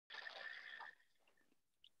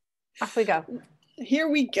Off we go. Here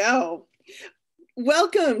we go.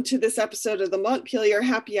 Welcome to this episode of the Montpelier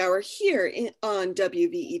Happy Hour here on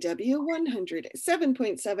WVEW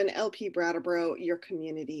 107.7 LP Brattleboro, your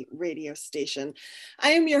community radio station.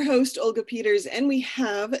 I am your host, Olga Peters, and we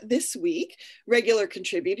have this week regular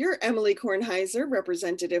contributor Emily Kornheiser,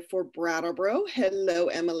 representative for Brattleboro. Hello,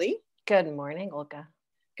 Emily. Good morning, Olga.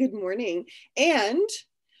 Good morning. And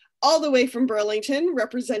all the way from Burlington,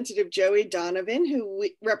 Representative Joey Donovan, who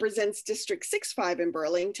represents District 6-5 in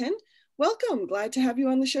Burlington. Welcome. Glad to have you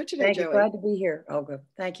on the show today, Joey. Glad to be here, Olga.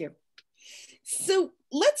 Thank you. So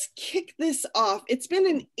let's kick this off. It's been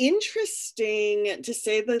an interesting, to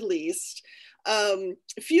say the least,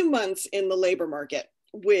 few months in the labor market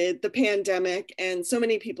with the pandemic and so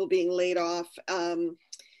many people being laid off,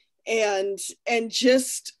 and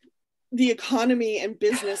just the economy and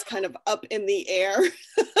business kind of up in the air,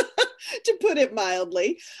 to put it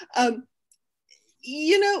mildly.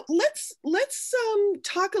 Let's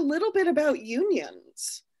talk a little bit about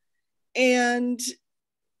unions and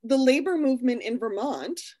the labor movement in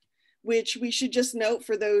Vermont, which we should just note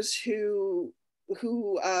for those who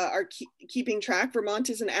are keeping track. Vermont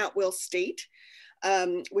is an at-will state,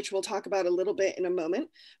 which we'll talk about a little bit in a moment.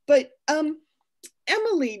 But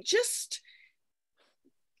Emily, just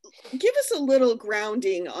give us a little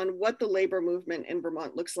grounding on what the labor movement in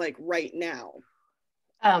Vermont looks like right now.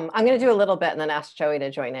 I'm going to do a little bit and then ask Joey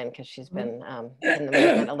to join in because she's been in the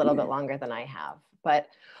movement a little bit longer than I have. But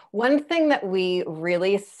one thing that we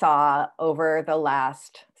really saw over the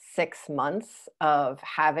last 6 months of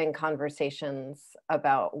having conversations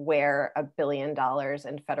about where $1 billion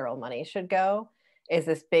in federal money should go is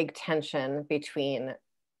this big tension between,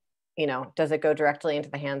 does it go directly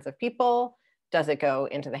into the hands of people? Does it go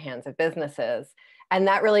into the hands of businesses? And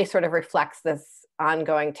that really sort of reflects this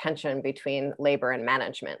ongoing tension between labor and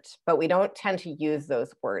management, but we don't tend to use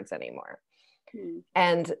those words anymore.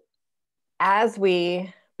 And as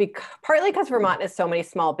partly because Vermont is so many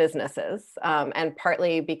small businesses, and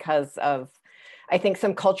partly because of, I think,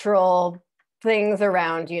 some cultural things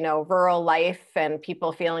around, rural life and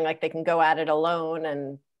people feeling like they can go at it alone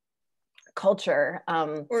and culture,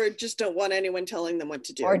 or just don't want anyone telling them what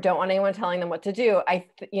to do,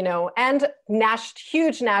 and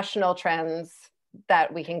huge national trends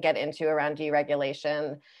that we can get into around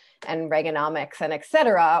deregulation and Reaganomics and et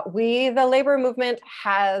cetera. The labor movement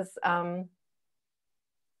has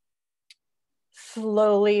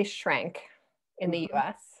slowly shrank in the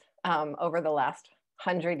US over the last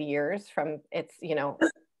 100 years from its,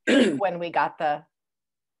 when we got the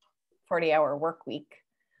 40-hour work week.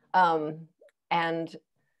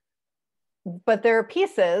 But there are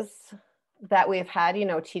pieces that we've had,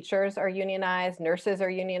 teachers are unionized, nurses are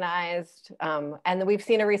unionized, and we've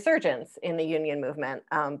seen a resurgence in the union movement.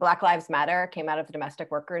 Black Lives Matter came out of the domestic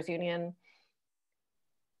workers union.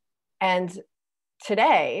 And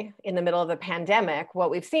today, in the middle of the pandemic, what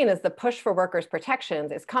we've seen is the push for workers'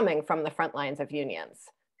 protections is coming from the front lines of unions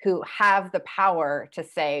who have the power to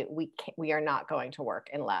say, we are not going to work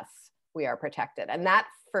unless we are protected. And that,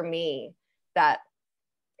 for me, that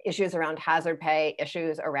issues around hazard pay,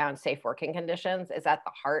 issues around safe working conditions is at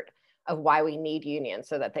the heart of why we need unions,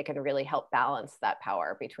 so that they can really help balance that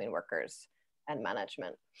power between workers and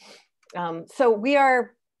management. So we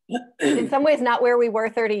are in some ways not where we were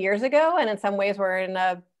 30 years ago, and in some ways we're in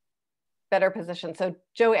a better position. So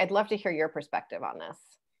Joey, I'd love to hear your perspective on this.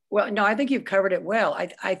 Well, no, I think you've covered it well.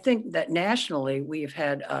 I think that nationally we've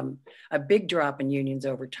had a big drop in unions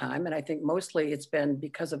over time. And I think mostly it's been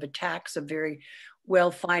because of attacks of very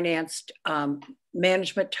well-financed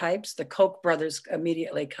management types. The Koch brothers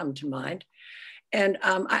immediately come to mind. And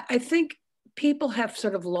I think people have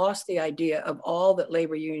sort of lost the idea of all that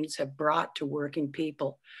labor unions have brought to working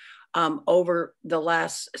people over the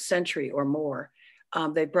last century or more.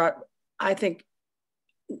 They brought, I think,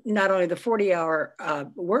 not only the 40-hour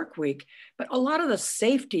work week, but a lot of the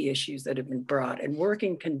safety issues that have been brought and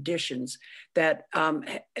working conditions that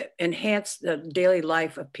enhance the daily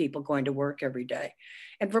life of people going to work every day.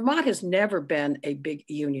 And Vermont has never been a big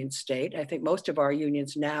union state. I think most of our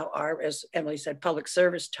unions now are, as Emily said, public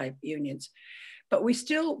service type unions. But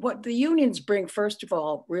what the unions bring, first of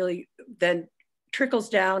all, really then trickles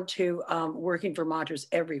down to working Vermonters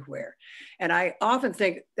everywhere. And I often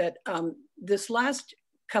think that this last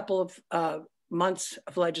couple of months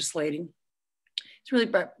of legislating, it's really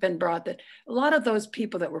been brought that a lot of those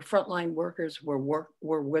people that were frontline workers were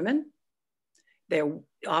women. They're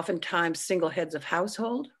oftentimes single heads of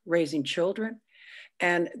household, raising children.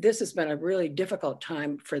 And this has been a really difficult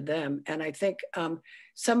time for them. And I think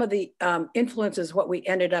some of the influences, what we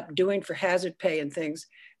ended up doing for hazard pay and things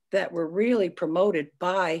that were really promoted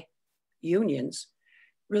by unions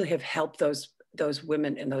really have helped those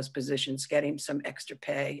women in those positions getting some extra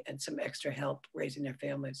pay and some extra help raising their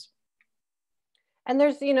families. And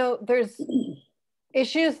there's, you know, there's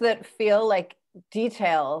issues that feel like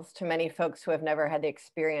details to many folks who have never had the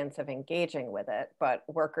experience of engaging with it, but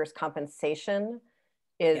workers' compensation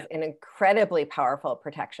is an incredibly powerful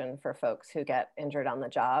protection for folks who get injured on the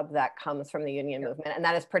job. That comes from the union movement, and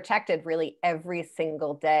that is protected really every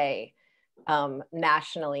single day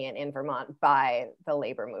nationally and in Vermont by the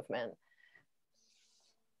labor movement.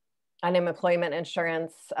 Unemployment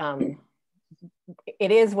insurance,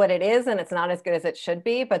 it is what it is, and it's not as good as it should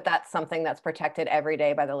be, but that's something that's protected every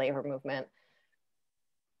day by the labor movement.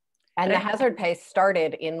 And the hazard pay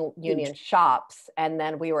started in union shops, and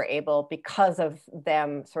then we were able, because of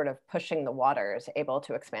them sort of pushing the waters, able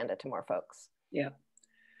to expand it to more folks. Yeah.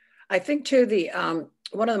 I think too,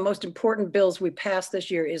 one of the most important bills we passed this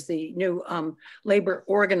year is the new labor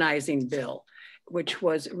organizing bill, which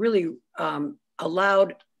was really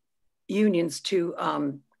allowed unions to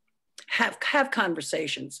have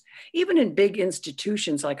conversations, even in big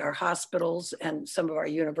institutions like our hospitals and some of our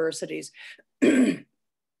universities.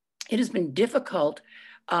 It has been difficult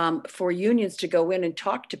for unions to go in and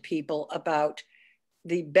talk to people about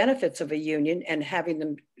the benefits of a union and having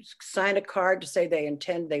them sign a card to say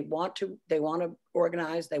they want to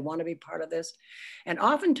organize, they want to be part of this. And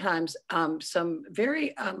oftentimes some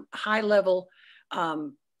very high level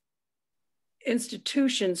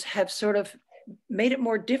institutions have sort of made it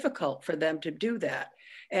more difficult for them to do that.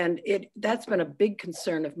 And that's been a big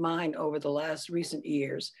concern of mine over the last recent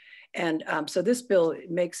years. And so this bill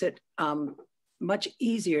makes it much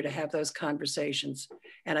easier to have those conversations.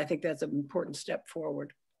 And I think that's an important step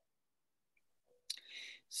forward.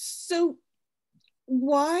 So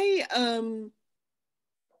why,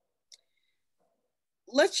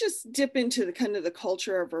 let's just dip into the kind of the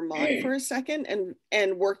culture of Vermont for a second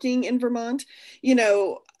and working in Vermont. You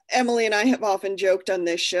know, Emily and I have often joked on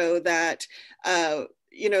this show that,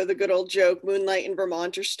 you know, the good old joke, moonlight in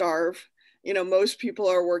Vermont or starve. You know, most people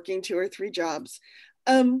are working 2 or 3 jobs.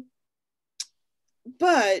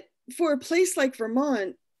 But for a place like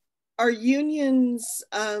Vermont, are unions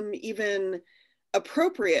even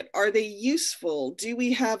appropriate? Are they useful? Do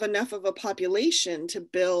we have enough of a population to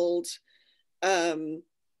build enough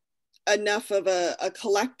of a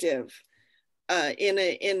collective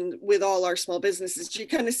with all our small businesses? Do you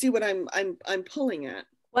kind of see what I'm pulling at?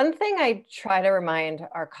 One thing I try to remind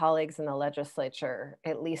our colleagues in the legislature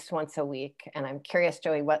at least once a week, and I'm curious,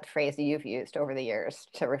 Joey, what phrase you've used over the years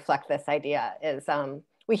to reflect this idea, is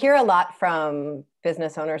we hear a lot from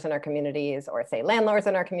business owners in our communities, or say landlords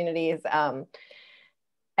in our communities,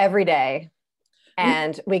 every day.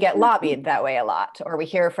 And we get lobbied that way a lot, or we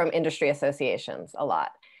hear from industry associations a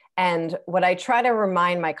lot. And what I try to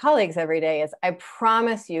remind my colleagues every day is, I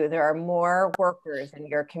promise you there are more workers in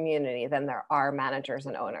your community than there are managers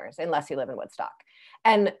and owners, unless you live in Woodstock.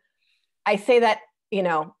 And I say that, you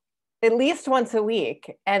know, at least once a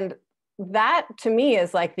week. And that to me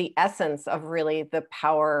is like the essence of really the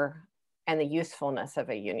power and the usefulness of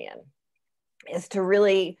a union, is to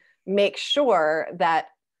really make sure that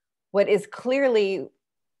what is clearly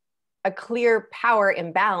a clear power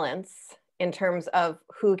imbalance in terms of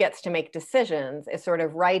who gets to make decisions is sort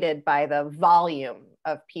of righted by the volume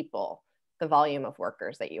of people, the volume of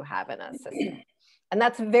workers that you have in a system. And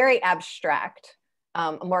that's very abstract.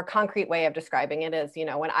 A more concrete way of describing it is, you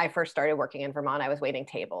know, when I first started working in Vermont, I was waiting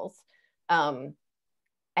tables. And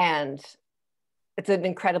it's an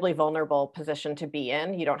incredibly vulnerable position to be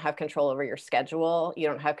in. You don't have control over your schedule. You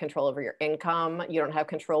don't have control over your income. You don't have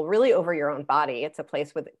control really over your own body. It's a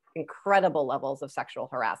place with incredible levels of sexual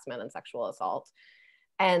harassment and sexual assault.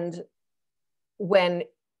 And when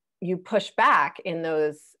you push back in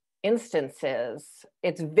those instances,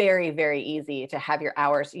 it's very, very easy to have your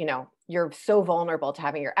hours, you know, you're so vulnerable to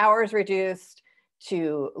having your hours reduced,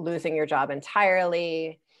 to losing your job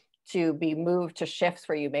entirely, to be moved to shifts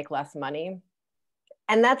where you make less money.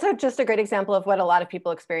 And that's just a great example of what a lot of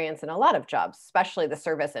people experience in a lot of jobs, especially the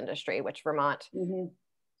service industry, which Vermont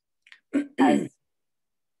has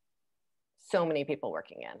so many people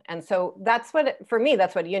working in. And so that's what, for me,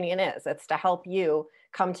 that's what union is. It's to help you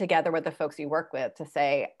come together with the folks you work with to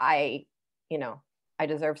say, I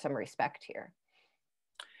deserve some respect here.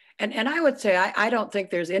 And I would say, I don't think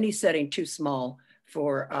there's any setting too small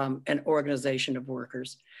for an organization of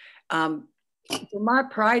workers.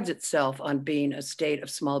 Vermont prides itself on being a state of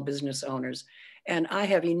small business owners. And I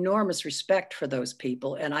have enormous respect for those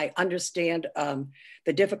people. And I understand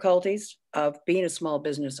the difficulties of being a small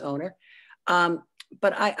business owner.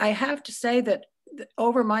 But I have to say that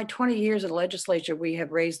over my 20 years in the legislature, we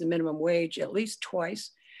have raised the minimum wage at least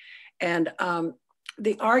twice. And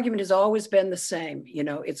the argument has always been the same. You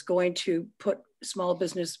know, it's going to put small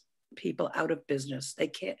business people out of business.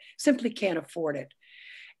 They simply can't afford it.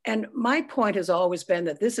 And my point has always been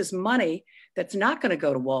that this is money that's not going to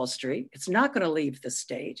go to Wall Street. It's not going to leave the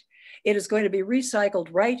state. It is going to be recycled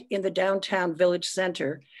right in the downtown village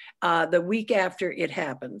center the week after it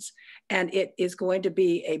happens. And it is going to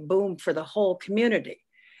be a boom for the whole community.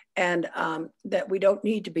 And that we don't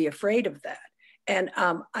need to be afraid of that. And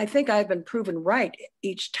I think I've been proven right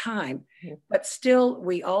each time, but still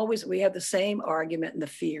we have the same argument and the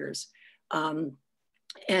fears. So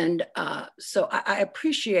I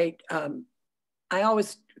appreciate, I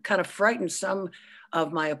always kind of frighten some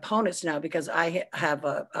of my opponents now because I have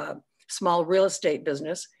a small real estate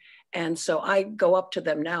business. And so I go up to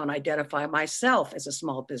them now and identify myself as a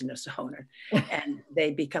small business owner, and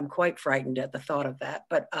they become quite frightened at the thought of that.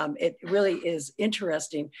 But it really is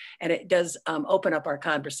interesting, and it does open up our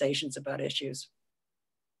conversations about issues.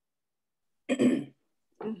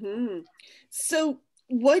 Mm-hmm. So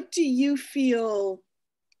what do you feel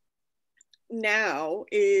now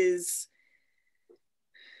is,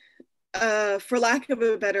 for lack of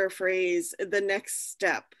a better phrase, the next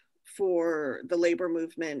step for the labor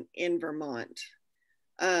movement in Vermont?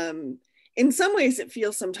 In some ways, it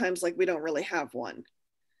feels sometimes like we don't really have one.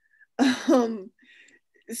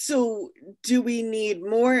 So do we need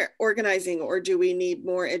more organizing, or do we need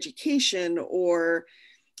more education, or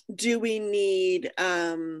do we need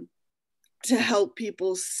to help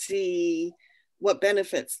people see what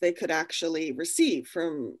benefits they could actually receive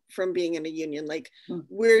from being in a union? Like,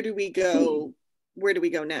 where do we go? Where do we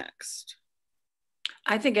go next?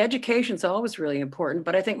 I think education is always really important,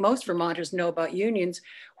 but I think most Vermonters know about unions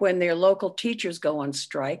when their local teachers go on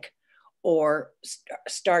strike or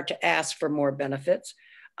start to ask for more benefits.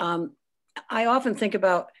 I often think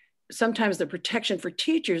about sometimes the protection for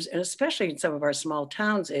teachers, and especially in some of our small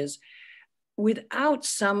towns, is without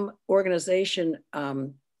some organization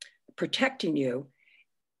protecting you,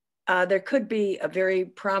 there could be a very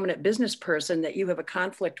prominent business person that you have a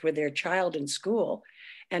conflict with their child in school.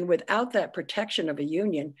 And without that protection of a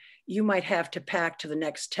union, you might have to pack to the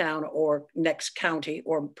next town or next county,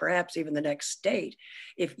 or perhaps even the next state,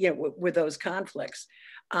 if you know, with those conflicts.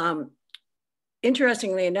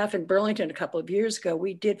 Interestingly enough, in Burlington a couple of years ago,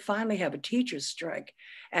 we did finally have a teachers' strike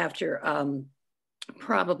after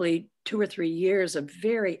probably 2 or 3 years of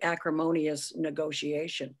very acrimonious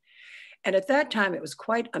negotiation. And at that time, it was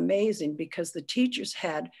quite amazing because the teachers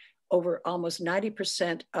had over almost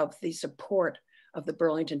 90% of the support of the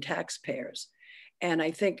Burlington taxpayers. And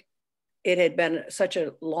I think it had been such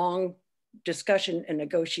a long discussion and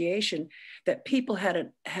negotiation that people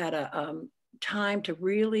had a time to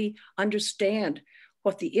really understand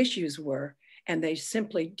what the issues were. And they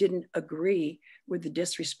simply didn't agree with the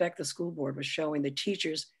disrespect the school board was showing the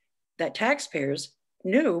teachers that taxpayers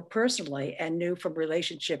knew personally and knew from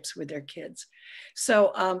relationships with their kids.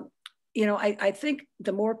 So, you know, I think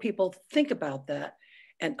the more people think about that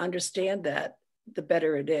and understand that, the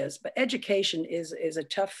better it is. But education is a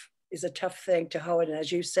tough thing to hold. And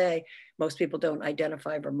as you say, most people don't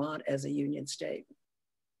identify Vermont as a union state.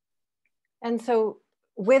 And so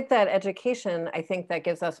with that education, I think that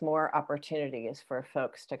gives us more opportunities for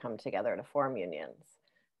folks to come together to form unions.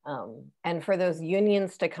 And for those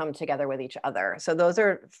unions to come together with each other. So those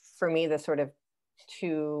are, for me, the sort of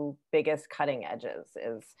two biggest cutting edges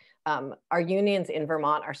is our unions in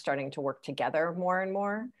Vermont are starting to work together more and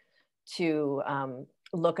more to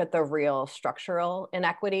look at the real structural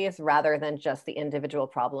inequities rather than just the individual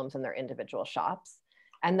problems in their individual shops.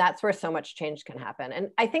 And that's where so much change can happen. And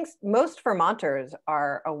I think most Vermonters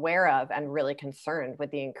are aware of and really concerned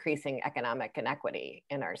with the increasing economic inequity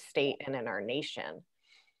in our state and in our nation.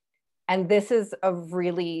 And this is a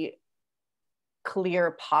really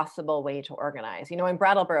clear, possible way to organize. You know, in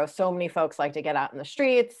Brattleboro, so many folks like to get out in the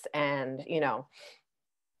streets and, you know,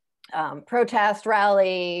 protest,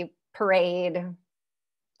 rally, parade.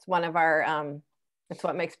 It's one of our, it's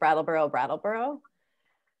what makes Brattleboro, Brattleboro.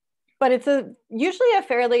 But it's usually a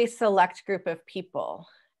fairly select group of people.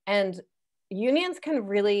 And unions can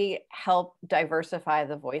really help diversify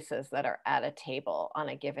the voices that are at a table on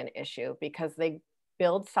a given issue because they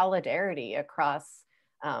build solidarity across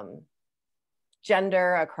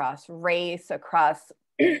gender, across race, across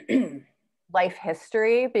life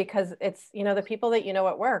history, because it's, you know, the people that you know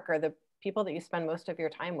at work are the people that you spend most of your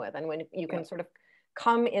time with. And when you can sort of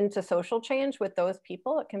come into social change with those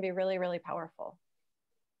people, it can be really, really powerful.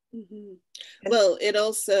 Mm-hmm. Well, it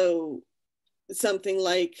also, something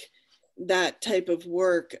like that type of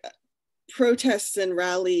work protests and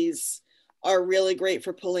rallies are really great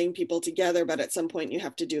for pulling people together, but at some point you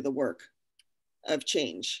have to do the work of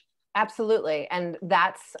change. Absolutely. And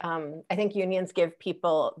that's, I think unions give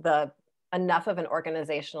people enough of an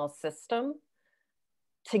organizational system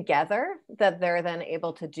together that they're then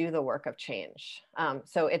able to do the work of change.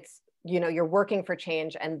 So it's, you're working for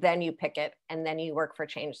change and then you pick it and then you work for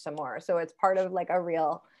change some more. So it's part of like a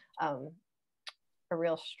real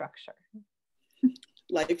structure.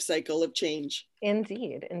 Life cycle of change.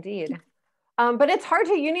 Indeed, indeed. But it's hard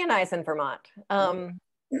to unionize in Vermont.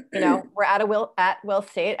 We're at will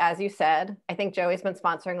state, as you said. I think Joey's been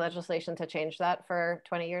sponsoring legislation to change that for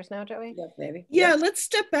 20 years now, Joey? Yeah, maybe. Yeah, let's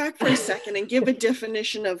step back for a second and give a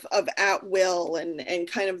definition of at will and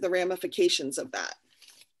kind of the ramifications of that.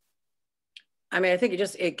 I mean, I think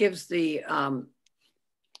it gives the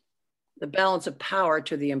balance of power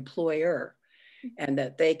to the employer, and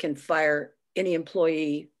that they can fire any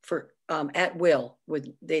employee for at will.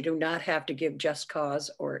 They do not have to give just cause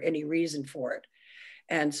or any reason for it.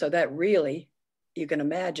 And so that really, you can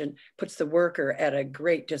imagine, puts the worker at a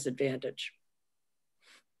great disadvantage.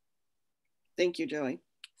 Thank you, Joey.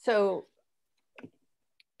 So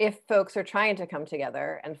if folks are trying to come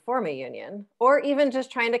together and form a union, or even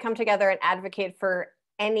just trying to come together and advocate for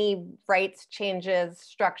any rights changes,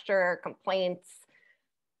 structure, complaints,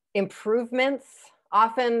 improvements,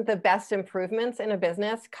 often the best improvements in a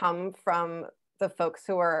business come from the folks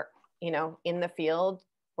who are, in the field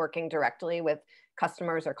working directly with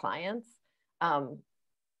customers or clients.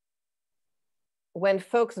 When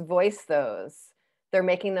folks voice those, they're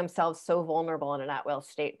making themselves so vulnerable in an at-will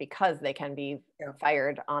state because they can be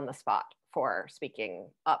fired on the spot for speaking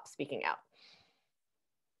up, speaking out.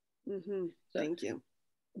 Mm-hmm. Thank you.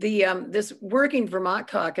 This Working Vermont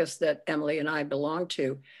caucus that Emily and I belong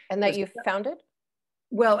to. And that you founded?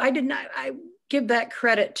 Well, I did not. I give that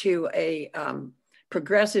credit to a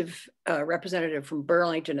progressive representative from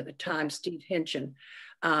Burlington at the time, Steve Hinchin.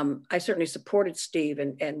 I certainly supported Steve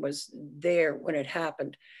and was there when it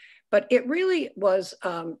happened. But it really was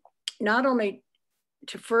not only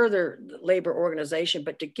to further the labor organization,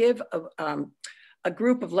 but to give a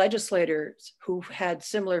group of legislators who had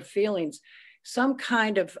similar feelings some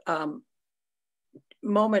kind of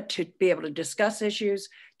moment to be able to discuss issues,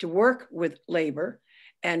 to work with labor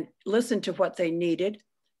and listen to what they needed,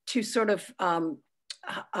 to sort of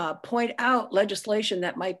point out legislation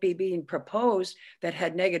that might be being proposed that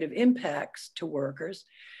had negative impacts to workers.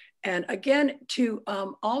 And again, to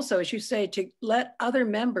also, as you say, to let other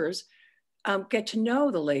members get to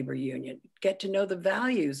know the labor union, get to know the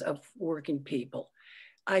values of working people.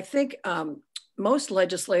 I think most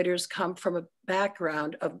legislators come from a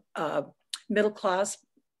background of middle class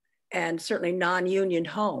and certainly non-union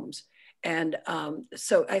homes. And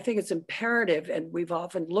so I think it's imperative, and we've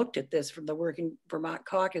often looked at this from the Working Vermont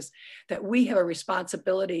Caucus, that we have a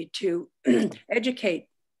responsibility to educate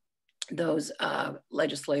those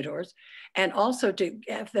legislators, and also to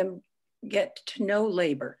have them get to know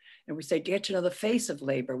labor. And we say get to know the face of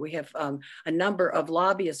labor. We have a number of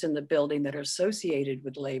lobbyists in the building that are associated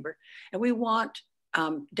with labor, and we want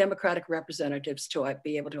Democratic representatives to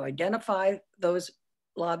be able to identify those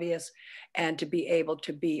lobbyists and to be able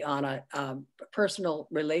to be on a personal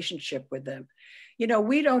relationship with them.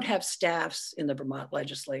 We don't have staffs in the Vermont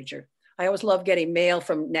legislature. I always love getting mail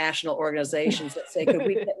from national organizations that say, could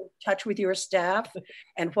we get in touch with your staff?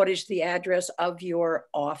 And what is the address of your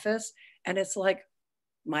office? And it's like,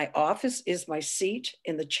 my office is my seat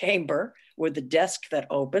in the chamber with the desk that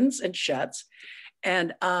opens and shuts.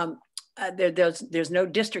 And there's no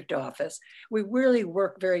district office. We really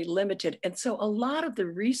work very limited. And so a lot of the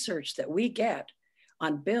research that we get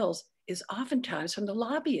on bills is oftentimes from the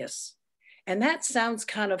lobbyists. And that sounds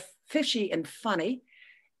kind of fishy and funny,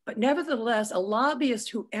 but nevertheless, a lobbyist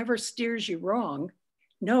who ever steers you wrong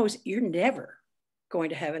knows you're never going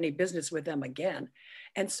to have any business with them again.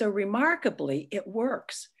 And so remarkably, it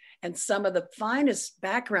works. And some of the finest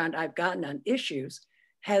background I've gotten on issues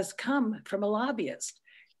has come from a lobbyist.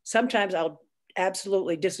 Sometimes I'll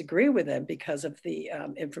absolutely disagree with them because of the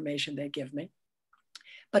information they give me.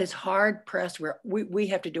 But it's hard pressed where we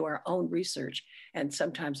have to do our own research. And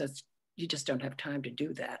sometimes you just don't have time to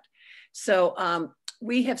do that. So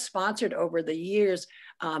we have sponsored over the years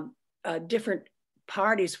different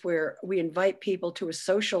parties where we invite people to a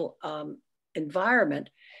social environment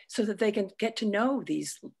so that they can get to know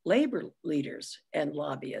these labor leaders and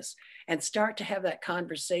lobbyists and start to have that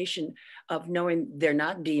conversation of knowing they're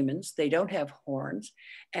not demons, they don't have horns,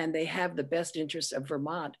 and they have the best interests of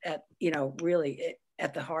Vermont at, really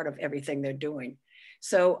at the heart of everything they're doing.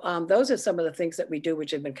 So those are some of the things that we do,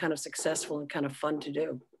 which have been kind of successful and kind of fun to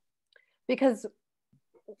do. Because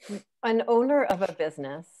an owner of a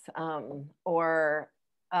business or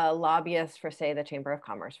a lobbyist for, say, the Chamber of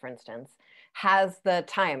Commerce, for instance, has the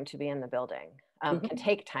time to be in the building, can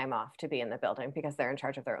take time off to be in the building because they're in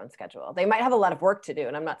charge of their own schedule. They might have a lot of work to do,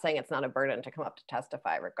 and I'm not saying it's not a burden to come up to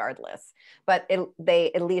testify regardless, but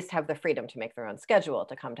they at least have the freedom to make their own schedule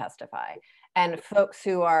to come testify. And folks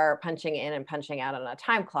who are punching in and punching out on a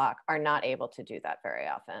time clock are not able to do that very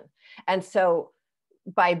often. And so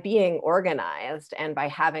by being organized and by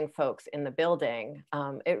having folks in the building,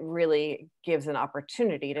 it really gives an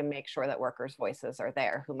opportunity to make sure that workers' voices are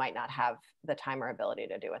there who might not have the time or ability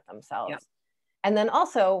to do it themselves. Yeah. And then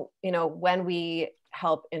also, you know, when we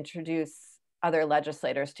help introduce other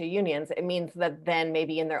legislators to unions, it means that then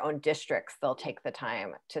maybe in their own districts, they'll take the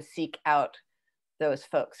time to seek out those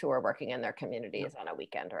folks who are working in their communities on a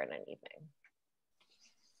weekend or in an evening.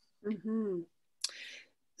 Mm-hmm.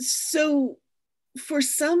 So for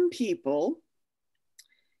some people,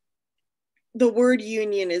 the word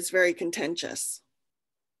union is very contentious.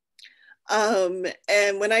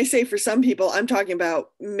 And when I say for some people, I'm talking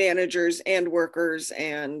about managers and workers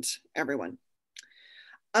and everyone.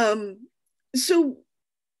 So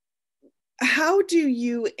how do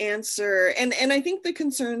you answer, and I think the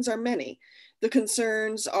concerns are many. The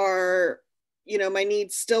concerns are, you know, my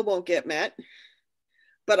needs still won't get met,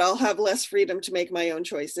 but I'll have less freedom to make my own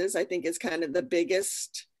choices, I think is kind of the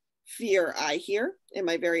biggest fear I hear in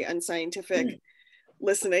my very unscientific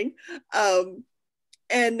listening.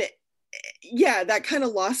 And yeah, that kind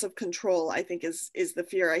of loss of control, I think is the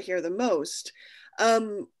fear I hear the most.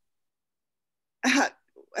 How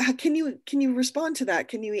can you respond to that?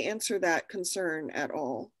 Can you answer that concern at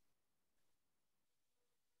all?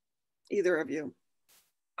 Either of you?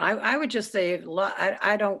 I would just say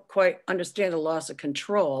I don't quite understand the loss of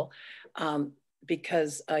control,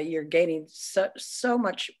 because you're gaining so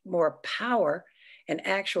much more power and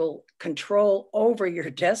actual control over your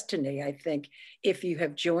destiny, I think, if you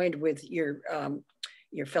have joined with your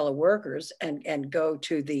fellow workers and go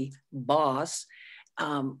to the boss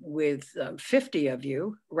with 50 of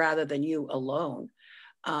you rather than you alone.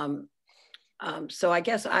 So I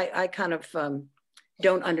guess I kind of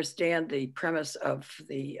don't understand the premise of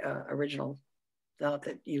the original thought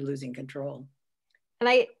that you're losing control. And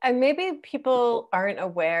I maybe people aren't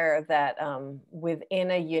aware that within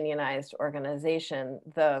a unionized organization,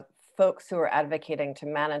 the folks who are advocating to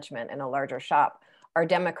management in a larger shop are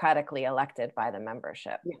democratically elected by the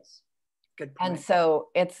membership. Yes, good point. And so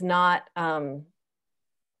it's not,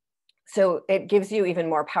 so it gives you even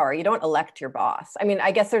more power. You don't elect your boss. I mean,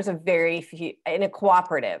 I guess there's a very few, in a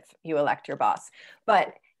cooperative, you elect your boss,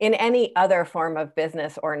 but in any other form of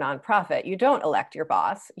business or nonprofit, you don't elect your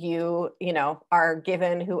boss. You know, are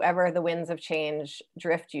given whoever the winds of change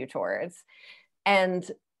drift you towards. And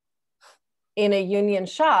in a union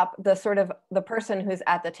shop, the person who's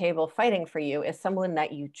at the table fighting for you is someone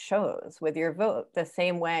that you chose with your vote, the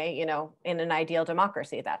same way, you know, in an ideal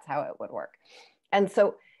democracy, that's how it would work. And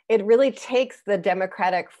so it really takes the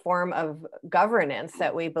democratic form of governance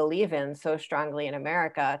that we believe in so strongly in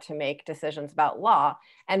America to make decisions about law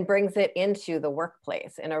and brings it into the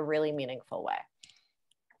workplace in a really meaningful way.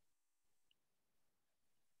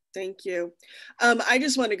 Thank you. I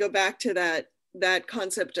just want to go back to that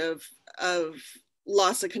concept of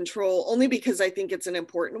loss of control, only because I think it's an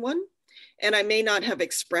important one, and I may not have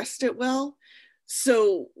expressed it well.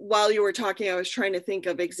 So while you were talking, I was trying to think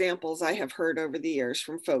of examples I have heard over the years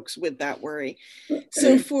from folks with that worry.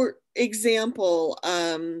 So for example,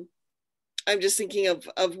 I'm just thinking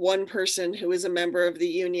of one person who is a member of the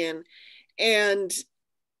union, and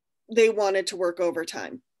they wanted to work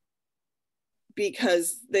overtime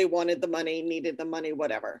because they wanted the money, needed the money,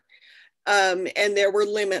 whatever. And there were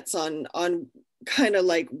limits on kind of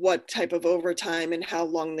like what type of overtime and how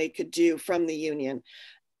long they could do from the union.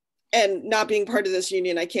 And not being part of this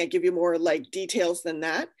union, I can't give you more like details than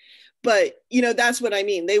that. But, you know, that's what I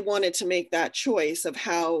mean. They wanted to make that choice of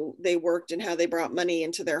how they worked and how they brought money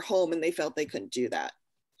into their home, and they felt they couldn't do that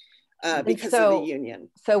because of the union.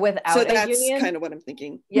 So without that's a union, kind of what I'm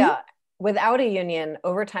thinking. Yeah, without a union,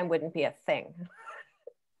 overtime wouldn't be a thing.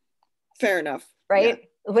 Fair enough. Right? Yeah.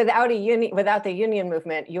 Without the union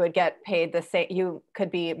movement, you would get paid the same. You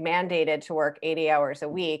could be mandated to work 80 hours a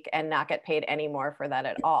week and not get paid any more for that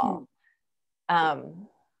at all.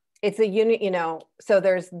 It's a union, you know, so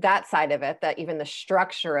there's that side of it, that even the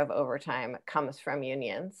structure of overtime comes from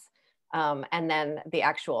unions. And then the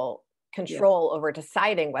actual control over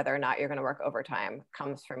deciding whether or not you're going to work overtime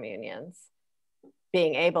comes from unions.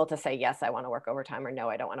 Being able to say, yes, I want to work overtime, or no,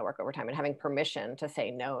 I don't want to work overtime, and having permission to say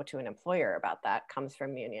no to an employer about that comes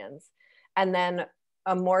from unions. And then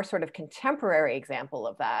a more sort of contemporary example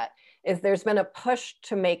of that is there's been a push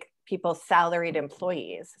to make people salaried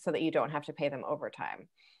employees so that you don't have to pay them overtime.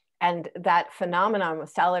 And that phenomenon of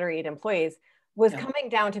salaried employees was coming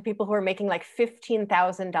down to people who are making like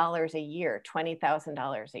 $15,000 a year,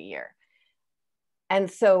 $20,000 a year. And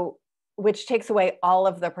so, which takes away all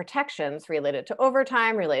of the protections related to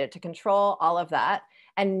overtime, related to control, all of that.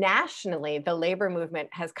 And nationally, the labor movement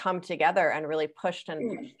has come together and really pushed the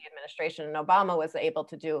administration. And Obama was able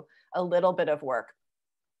to do a little bit of work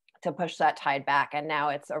to push that tide back. And now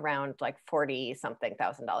it's around like 40-something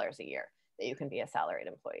thousand dollars a year that you can be a salaried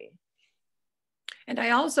employee. And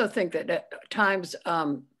I also think that at times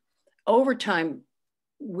overtime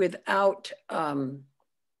without an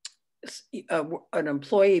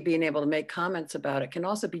employee being able to make comments about it can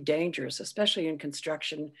also be dangerous, especially in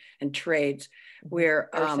construction and trades, where,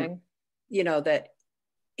 you know, that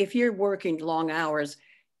if you're working long hours,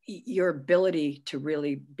 your ability to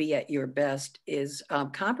really be at your best is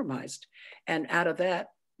compromised. And out of that,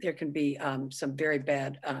 there can be some very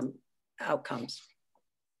bad outcomes.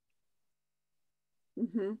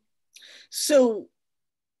 Mm-hmm. So,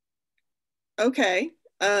 okay.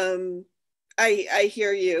 I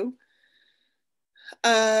hear you.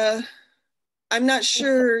 I'm not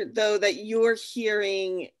sure though that you're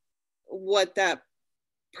hearing what that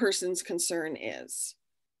person's concern is,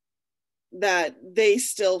 that they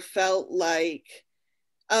still felt like,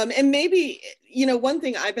 and maybe, you know, one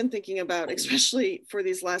thing I've been thinking about, especially for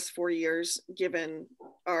these last 4 years, given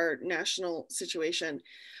our national situation,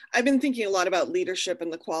 I've been thinking a lot about leadership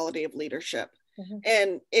and the quality of leadership. Mm-hmm.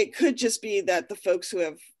 And it could just be that the folks who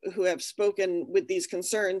have spoken with these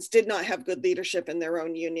concerns did not have good leadership in their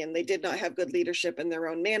own union. They did not have good leadership in their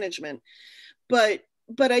own management. But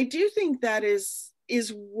I do think that is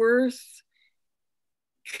worth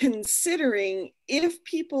considering if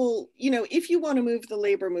people, you know, if you want to move the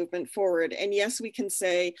labor movement forward. And yes, we can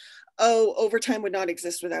say, oh, overtime would not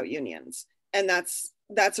exist without unions. And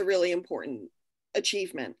that's a really important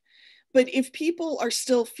achievement. But if people are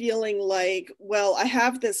still feeling like, well, I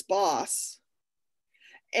have this boss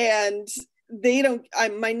and they don't,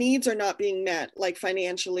 my needs are not being met, like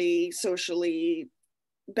financially, socially,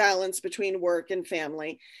 balance between work and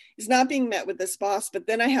family is not being met with this boss, but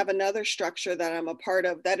then I have another structure that I'm a part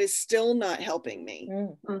of that is still not helping me.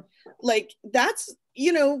 Mm-hmm. Like that's,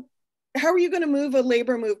 you know, how are you going to move a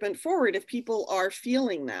labor movement forward if people are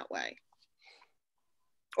feeling that way?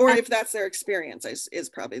 Or if that's their experience is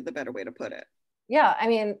probably the better way to put it. Yeah, I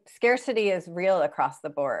mean, scarcity is real across the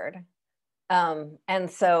board. And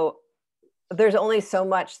so there's only so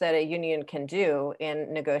much that a union can do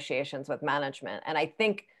in negotiations with management. And I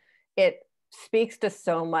think it speaks to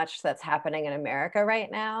so much that's happening in America right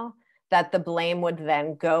now that the blame would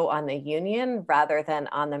then go on the union rather than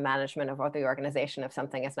on the management of the organization if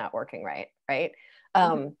something is not working right, right?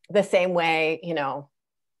 The same way, you know,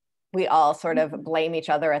 we all sort of blame each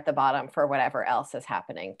other at the bottom for whatever else is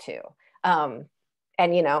happening too.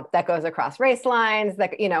 And, you know, that goes across race lines,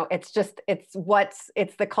 that, you know, it's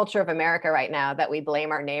the culture of America right now that we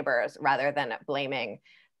blame our neighbors rather than blaming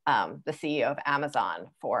the CEO of Amazon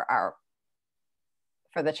for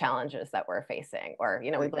the challenges that we're facing. Or,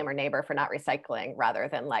 you know, we blame our neighbor for not recycling rather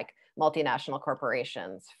than like multinational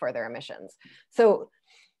corporations for their emissions. So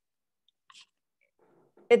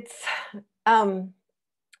it's,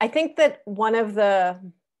 I think that one of the,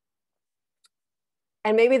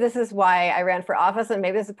 and maybe this is why I ran for office, and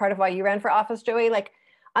maybe this is part of why you ran for office, Joey, like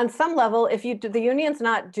on some level, if the union's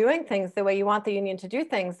not doing things the way you want the union to do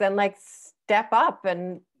things, then like step up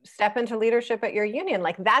and step into leadership at your union.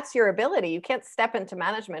 Like that's your ability. You can't step into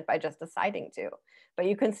management by just deciding to, but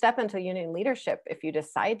you can step into union leadership if you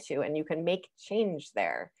decide to, and you can make change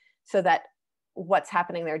there so that what's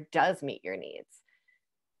happening there does meet your needs.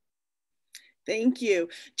 Thank you.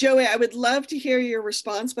 Joey, I would love to hear your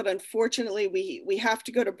response, but unfortunately we have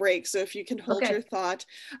to go to break. So if you can hold your thought.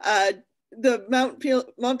 The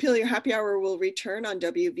Montpelier Happy Hour will return on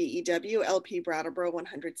WVEW LP Brattleboro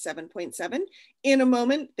 107.7 in a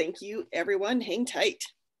moment. Thank you, everyone. Hang tight.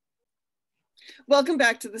 Welcome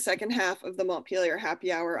back to the second half of the Montpelier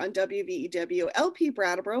Happy Hour on WVEW LP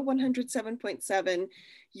Brattleboro 107.7,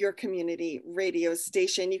 your community radio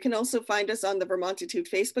station. You can also find us on the Vermontitude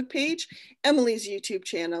Facebook page, Emily's YouTube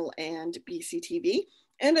channel, and BCTV.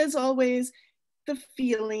 And as always, the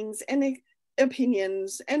feelings and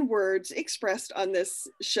opinions and words expressed on this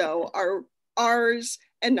show are ours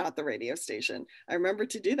and not the radio station. I remember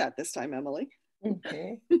to do that this time, Emily.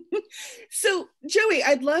 Okay. So Joey,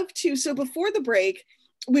 I'd love to, so before the break,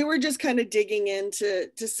 we were just kind of digging into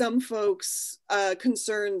some folks'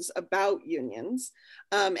 concerns about unions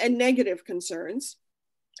and negative concerns.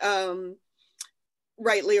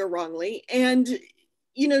 rightly or wrongly. And,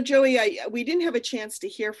 you know, Joey, we didn't have a chance to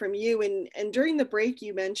hear from you. And during the break,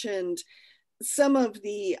 you mentioned some of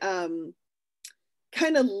the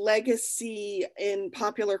kind of legacy in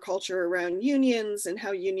popular culture around unions and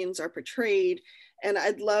how unions are portrayed. And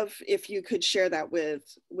I'd love if you could share that with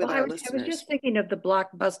our listeners. I was just thinking of the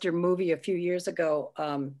blockbuster movie a few years ago,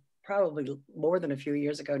 probably more than a few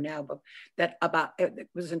years ago now, but it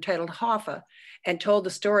was entitled Hoffa, and told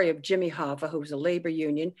the story of Jimmy Hoffa, who was a labor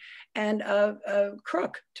union and a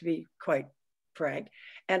crook, to be quite frank.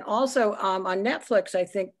 And also on Netflix, I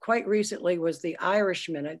think quite recently was The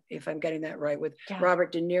Irishman, if I'm getting that right, with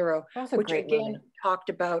Robert De Niro, which again talked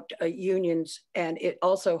about unions, and it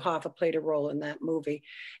also Hoffa played a role in that movie.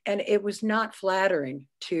 And it was not flattering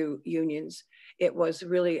to unions. It was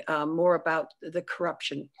really more about the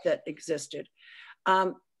corruption that existed.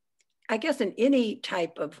 I guess in any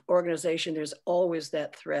type of organization, there's always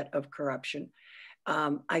that threat of corruption.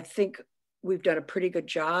 I think we've done a pretty good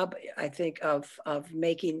job, I think, of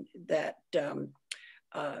making that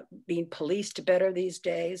being policed better these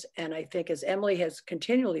days. And I think, as Emily has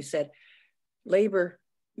continually said, labor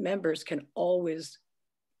members can always,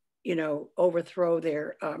 you know, overthrow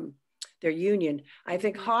their union. I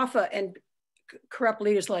think Hoffa and corrupt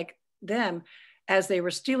leaders like them, as they were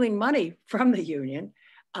stealing money from the union,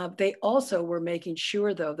 they also were making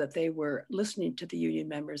sure, though, that they were listening to the union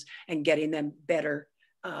members and getting them better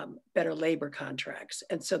labor contracts.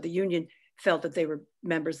 And so the union felt that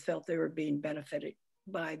members felt they were being benefited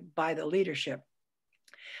by the leadership.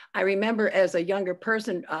 I remember as a younger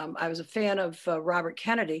person, I was a fan of Robert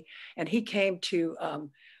Kennedy, and he came to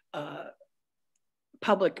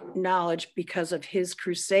public knowledge because of his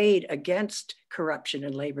crusade against corruption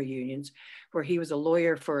in labor unions, where he was a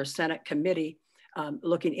lawyer for a Senate committee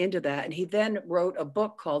looking into that. And he then wrote a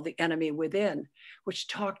book called The Enemy Within, which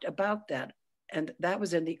talked about that. And that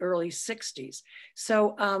was in the early 60s.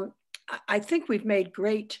 So I think we've made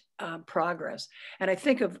great progress. And I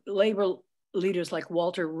think of labor leaders like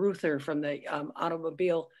Walter Reuther from the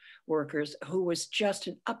automobile workers, who was just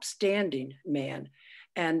an upstanding man.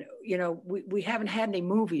 And, you know, we haven't had any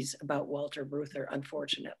movies about Walter Reuther,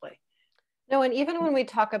 unfortunately. No, and even when we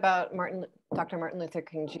talk about Dr. Martin Luther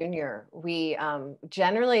King Jr., we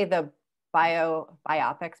generally the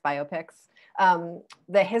biopics,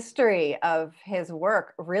 the history of his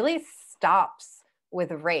work really stops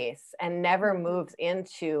with race and never moves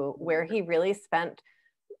into where he really spent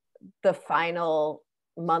the final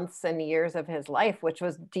months and years of his life, which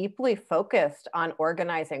was deeply focused on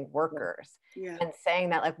organizing workers and saying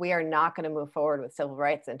that, like, we are not going to move forward with civil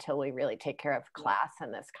rights until we really take care of class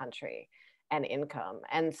in this country and income.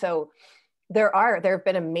 And so there have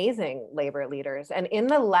been amazing labor leaders. And in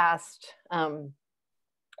the last,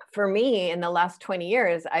 for me, in the last 20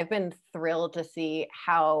 years, I've been thrilled to see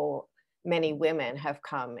how many women have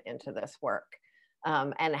come into this work.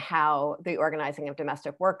 And how the organizing of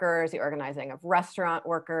domestic workers, the organizing of restaurant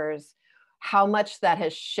workers, how much that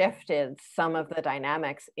has shifted some of the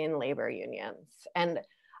dynamics in labor unions. And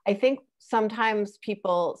I think sometimes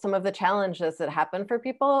some of the challenges that happen for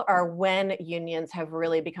people are when unions have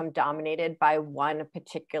really become dominated by one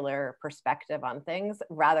particular perspective on things,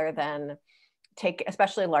 rather than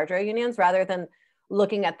especially larger unions, rather than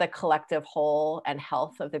looking at the collective whole and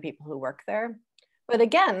health of the people who work there. But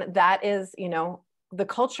again, that is, you know, the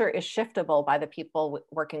culture is shiftable by the people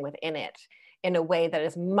working within it in a way that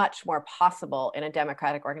is much more possible in a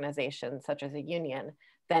democratic organization such as a union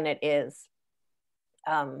than it is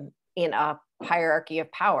in a hierarchy of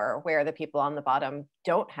power where the people on the bottom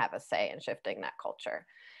don't have a say in shifting that culture.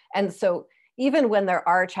 And so even when there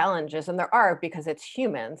are challenges, and there are, because it's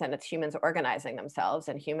humans and it's humans organizing themselves,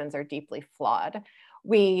 and humans are deeply flawed,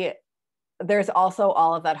 there's also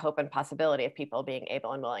all of that hope and possibility of people being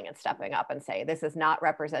able and willing and stepping up and say, this is not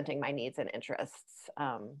representing my needs and interests,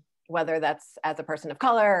 whether that's as a person of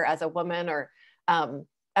color, or as a woman, or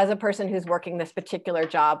as a person who's working this particular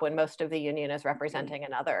job when most of the union is representing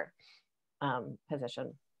another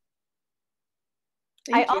position.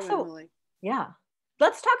 Thank you, Emily. Yeah.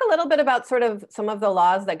 Let's talk a little bit about sort of some of the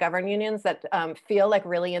laws that govern unions that feel like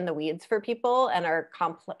really in the weeds for people and are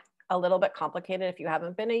a little bit complicated if you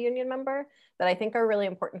haven't been a union member, that I think are really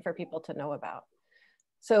important for people to know about.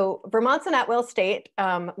 So Vermont's an at-will state.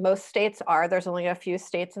 Most states are. There's only a few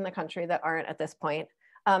states in the country that aren't at this point.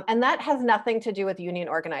 And that has nothing to do with union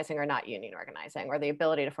organizing or not union organizing, or the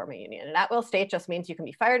ability to form a union. An at-will state just means you can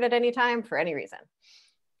be fired at any time for any reason.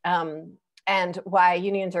 And why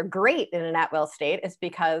unions are great in an at-will state is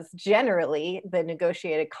because generally the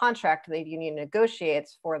negotiated contract the union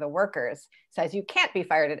negotiates for the workers says you can't be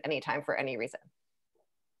fired at any time for any reason.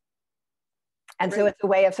 And so it's a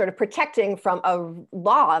way of sort of protecting from a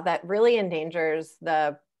law that really endangers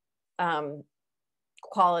the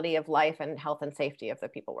quality of life and health and safety of the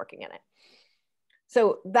people working in it.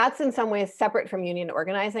 So that's in some ways separate from union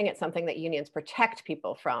organizing. It's something that unions protect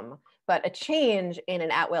people from, but a change in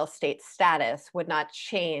an at-will state status would not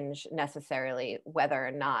change necessarily whether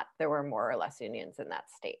or not there were more or less unions in that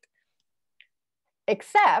state.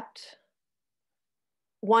 Except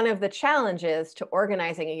one of the challenges to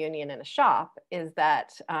organizing a union in a shop is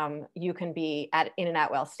that you can be in an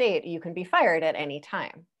at-will state, you can be fired at any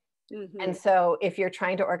time. Mm-hmm. And so if you're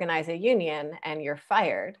trying to organize a union and you're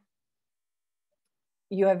fired,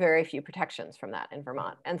 you have very few protections from that in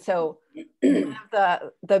Vermont. And so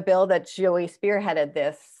the bill that Joey spearheaded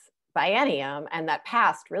this biennium and that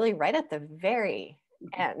passed really right at the very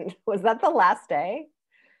end, was that the last day?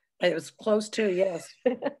 It was close to, yes.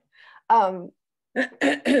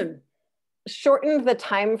 Shortened the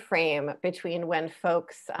time frame between when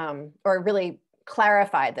folks, or really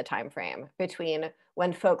clarified the time frame between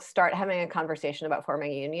when folks start having a conversation about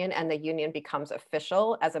forming a union and the union becomes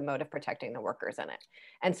official as a mode of protecting the workers in it.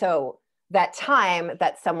 And so that time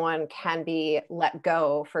that someone can be let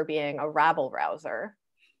go for being a rabble rouser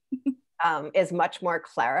is much more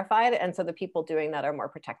clarified. And so the people doing that are more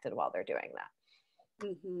protected while they're doing that.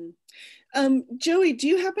 Mm-hmm. Joey, do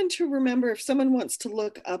you happen to remember, if someone wants to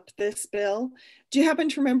look up this bill, do you happen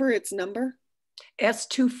to remember its number?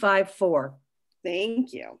 S254.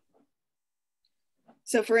 Thank you.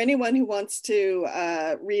 So for anyone who wants to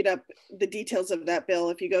read up the details of that bill,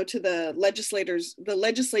 if you go to the legislature's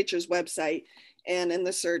website, and in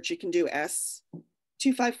the search you can do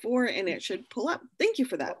S254 and it should pull up. Thank you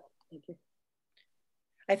for that. Thank you.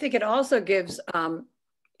 I think it also gives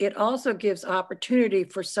opportunity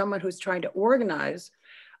for someone who's trying to organize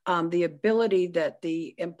the ability that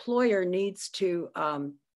the employer needs to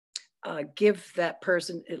give that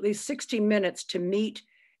person at least 60 minutes to meet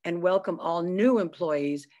and welcome all new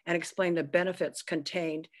employees and explain the benefits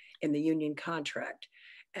contained in the union contract.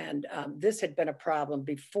 And this had been a problem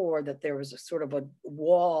before, that there was a sort of a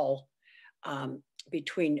wall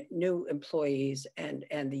between new employees and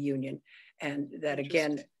the union. And that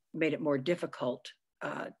again made it more difficult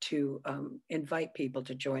to invite people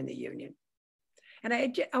to join the union. And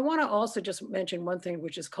I want to also just mention one thing,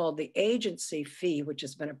 which is called the agency fee, which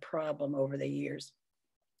has been a problem over the years,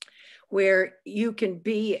 where you can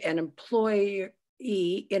be an employee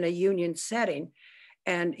in a union setting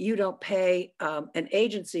and you don't pay an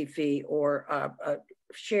agency fee or a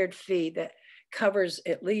shared fee that covers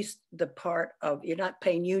at least the part of, you're not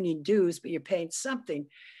paying union dues, but you're paying something.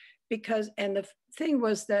 Because, and the thing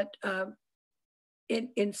was that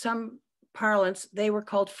in some parlance, they were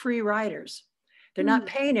called free riders. They're not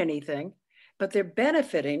paying anything, but they're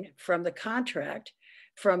benefiting from the contract,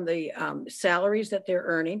 from the salaries that they're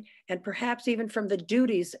earning, and perhaps even from the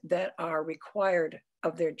duties that are required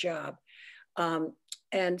of their job.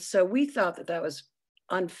 And so we thought that that was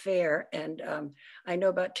unfair. And I know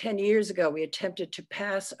about 10 years ago, we attempted to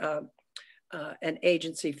pass an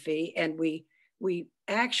agency fee, and we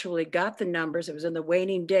actually got the numbers. It was in the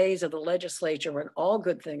waning days of the legislature when all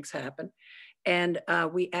good things happen. And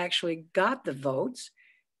we actually got the votes,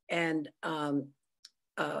 and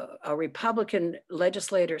a Republican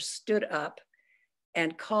legislator stood up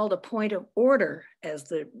and called a point of order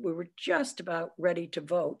as we were just about ready to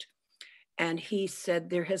vote. And he said,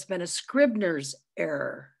 there has been a Scribner's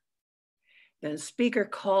error. Then the speaker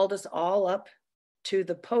called us all up to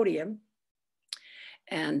the podium,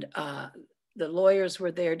 and the lawyers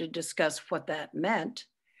were there to discuss what that meant.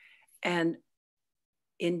 And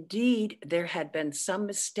indeed, there had been some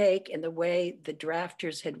mistake in the way the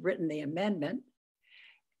drafters had written the amendment,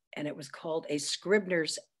 and it was called a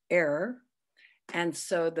Scribner's error. And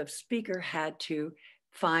so the speaker had to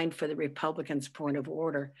find for the Republicans' point of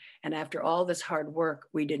order. And after all this hard work,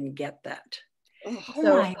 we didn't get that. Oh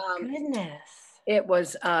so, my goodness. It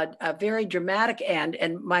was a very dramatic end.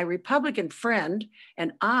 And my Republican friend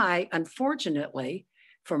and I, unfortunately,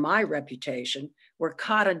 for my reputation, were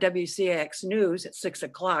caught on WCAX News at 6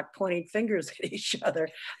 o'clock pointing fingers at each other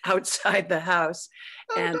outside the house.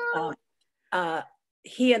 Oh, and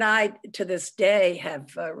he and I, to this day,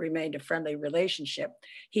 have remained a friendly relationship.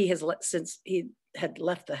 He has, since he had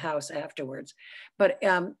left the house afterwards. But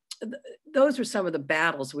those were some of the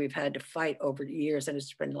battles we've had to fight over the years. And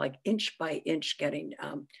it's been like inch by inch getting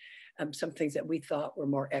some things that we thought were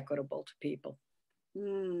more equitable to people.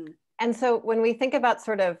 Mm. And so when we think about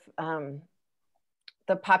sort of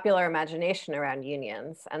the popular imagination around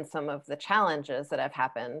unions and some of the challenges that have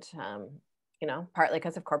happened, you know, partly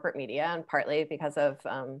because of corporate media and partly because of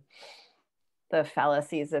the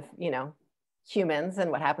fallacies of, you know, humans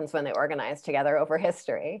and what happens when they organize together over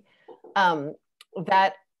history,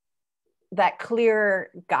 that clear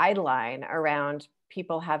guideline around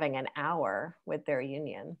people having an hour with their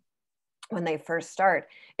union when they first start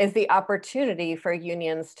is the opportunity for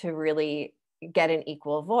unions to really get an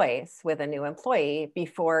equal voice with a new employee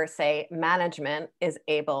before, say, management is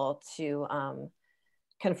able to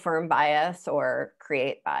confirm bias or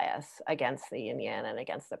create bias against the union and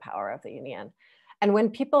against the power of the union. And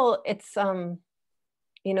when people, it's,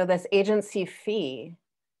 this agency fee,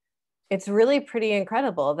 it's really pretty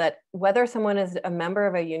incredible that whether someone is a member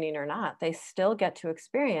of a union or not, they still get to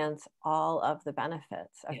experience all of the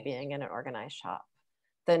benefits of being in an organized shop.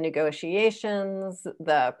 The negotiations,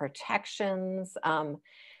 the protections, and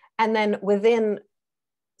then within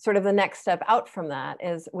sort of the next step out from that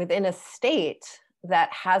is within a state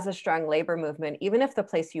that has a strong labor movement, even if the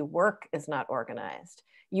place you work is not organized,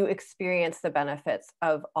 you experience the benefits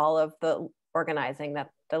of all of the organizing that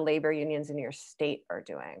the labor unions in your state are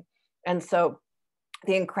doing. And so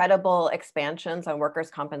the incredible expansions on workers'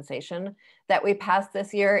 compensation that we passed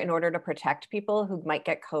this year in order to protect people who might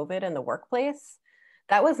get COVID in the workplace,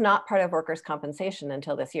 that was not part of workers' compensation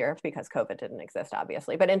until this year because COVID didn't exist,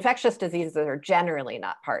 obviously. But infectious diseases are generally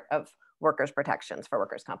not part of workers' protections for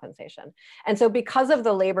workers' compensation. And so because of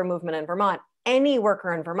the labor movement in Vermont, any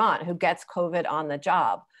worker in Vermont who gets COVID on the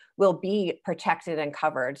job will be protected and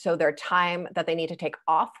covered. So their time that they need to take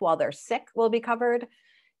off while they're sick will be covered.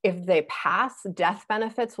 If they pass, death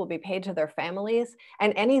benefits will be paid to their families,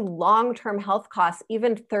 and any long-term health costs,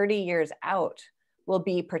 even 30 years out, will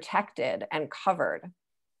be protected and covered.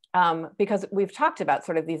 Because we've talked about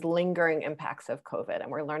sort of these lingering impacts of COVID,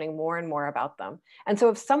 and we're learning more and more about them. And so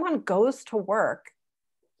if someone goes to work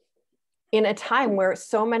in a time where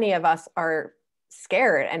so many of us are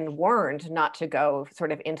scared and warned not to go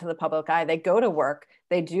sort of into the public eye, they go to work,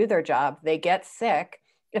 they do their job, they get sick.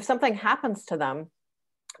 If something happens to them,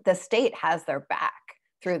 the state has their back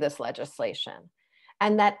through this legislation.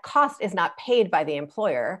 And that cost is not paid by the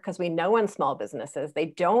employer because we know in small businesses, they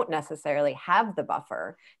don't necessarily have the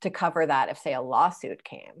buffer to cover that if, say, a lawsuit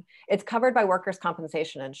came. It's covered by workers'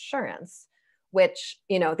 compensation insurance, which,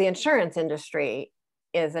 the insurance industry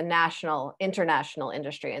is a national, international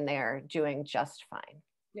industry, and they are doing just fine.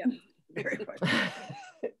 Yeah, very much.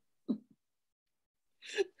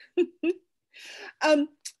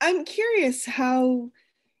 I'm curious how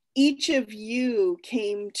each of you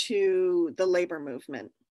came to the labor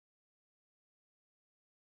movement.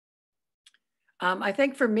 I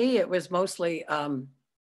think for me, it was mostly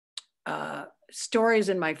stories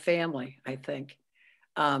in my family, I think.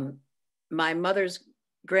 My mother's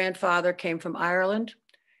grandfather came from Ireland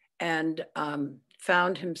and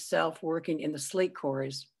found himself working in the slate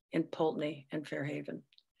quarries in Pulteney and Fairhaven.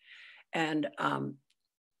 And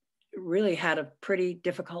really had a pretty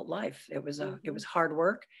difficult life. It was hard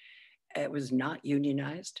work. It was not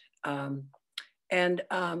unionized.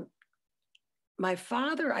 My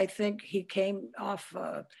father, I think he came off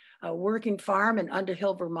a working farm in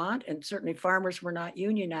Underhill, Vermont, and certainly farmers were not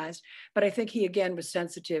unionized, but I think he again was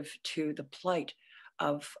sensitive to the plight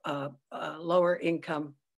of lower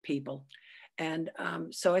income people. And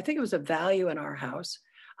so I think it was a value in our house.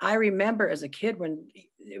 I remember as a kid when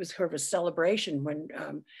it was sort of a celebration when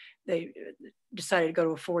they decided to go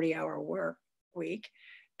to a 40-hour work week.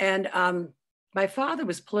 And my father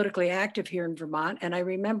was politically active here in Vermont. And I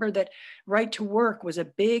remember that right to work was a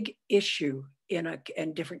big issue in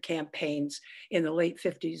different campaigns in the late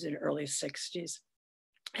 50s and early 60s.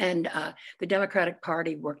 And the Democratic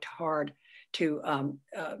Party worked hard to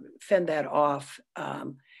fend that off.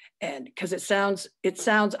 And because it sounds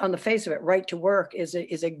on the face of it, right to work is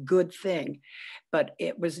a good thing, but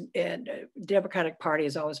it was, and Democratic Party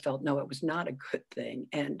has always felt, no, it was not a good thing.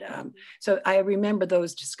 And so I remember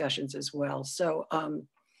those discussions as well. So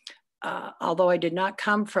although I did not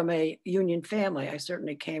come from a union family, I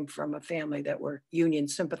certainly came from a family that were union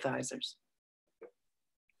sympathizers.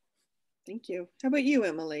 Thank you. How about you,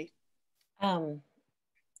 Emily? And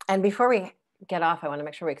before we get off, I want to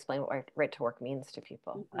make sure we explain what right to work means to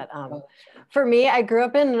people. But for me, I grew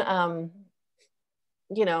up in,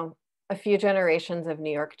 a few generations of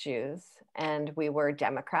New York Jews, and we were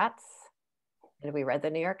Democrats, and we read the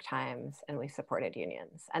New York Times, and we supported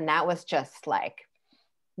unions. And that was just like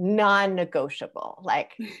non-negotiable.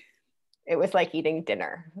 Like, it was like eating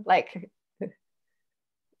dinner. Like,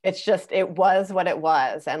 it was what it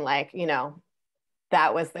was. And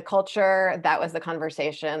that was the culture, that was the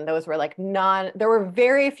conversation. Those were there were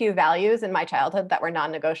very few values in my childhood that were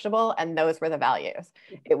non-negotiable, and those were the values.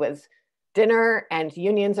 It was dinner and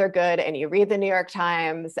unions are good, and you read the New York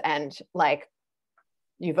Times, and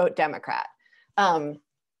you vote Democrat. And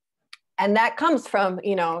that comes from,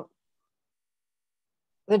 you know,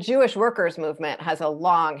 the Jewish workers movement has a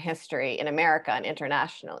long history in America and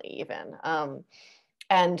internationally even.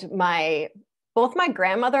 And both my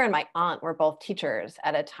grandmother and my aunt were both teachers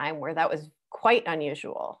at a time where that was quite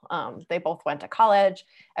unusual. They both went to college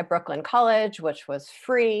at Brooklyn College, which was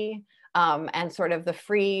free, and sort of the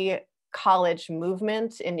free college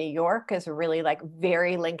movement in New York is really like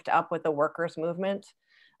very linked up with the workers movement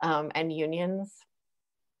and unions.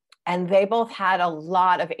 And they both had a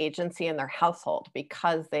lot of agency in their household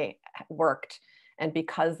because they worked and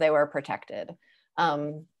because they were protected.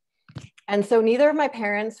 And so neither of my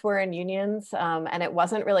parents were in unions, and it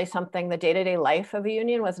wasn't really something, the day-to-day life of a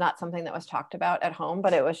union was not something that was talked about at home,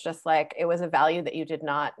 but it was just like, it was a value that you did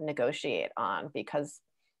not negotiate on, because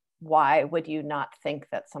why would you not think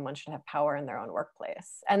that someone should have power in their own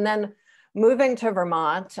workplace? And then moving to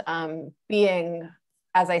Vermont, being,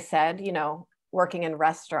 as I said, you know, working in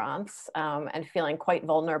restaurants and feeling quite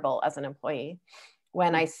vulnerable as an employee.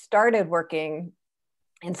 When I started working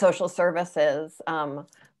in social services,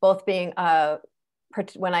 both being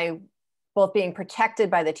protected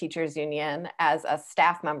by the teachers union as a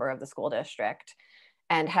staff member of the school district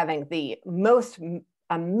and having the most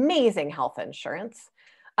amazing health insurance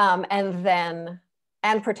and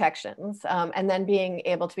protections, and then being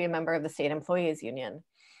able to be a member of the state employees union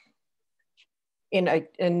in an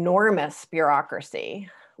enormous bureaucracy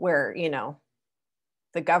where, you know,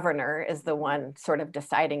 the governor is the one sort of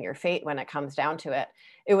deciding your fate when it comes down to it.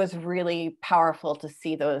 It was really powerful to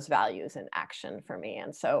see those values in action for me.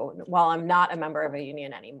 And so while I'm not a member of a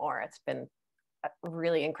union anymore, it's been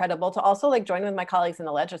really incredible to also like join with my colleagues in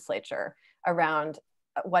the legislature around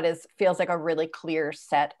what feels like a really clear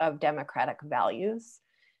set of democratic values,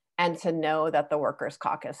 and to know that the Workers'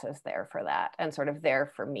 Caucus is there for that and sort of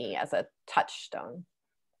there for me as a touchstone.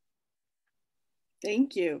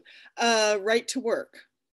 Thank you. Right to work.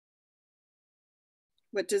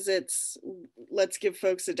 What does let's give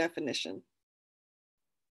folks a definition.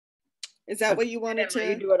 Is that what you wanted to?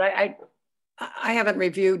 You do it. I haven't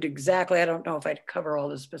reviewed exactly. I don't know if I'd cover all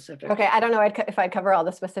the specifics. Okay, I don't know if I'd cover all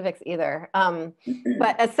the specifics either.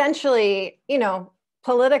 But essentially, you know,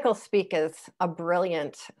 political speak is a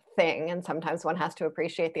brilliant thing, and sometimes one has to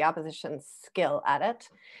appreciate the opposition's skill at it.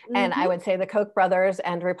 Mm-hmm. And I would say the Koch brothers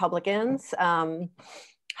and Republicans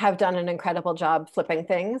have done an incredible job flipping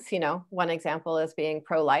things. You know, one example is being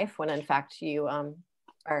pro-life when in fact you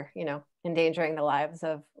are, you know, endangering the lives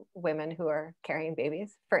of women who are carrying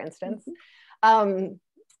babies, for instance. Mm-hmm.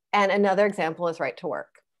 And another example is right to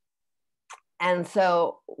work. And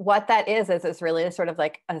so what that is really sort of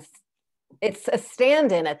like it's a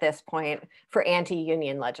stand-in at this point for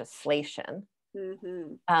anti-union legislation.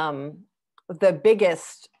 Mm-hmm. The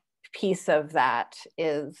biggest piece of that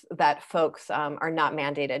is that folks are not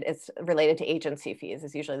mandated. It's related to agency fees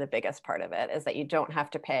is usually the biggest part of it, is that you don't have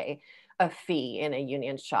to pay a fee in a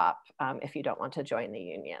union shop if you don't want to join the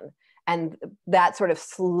union. And that sort of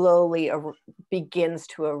slowly begins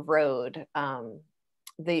to erode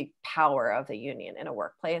the power of the union in a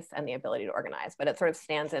workplace and the ability to organize, but it sort of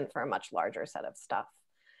stands in for a much larger set of stuff.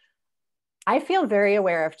 I feel very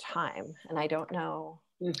aware of time, and I don't know.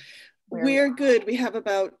 We're good. We have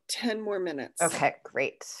about 10 more minutes. Okay,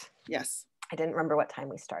 great. Yes. I didn't remember what time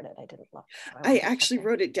we started. I didn't look. I actually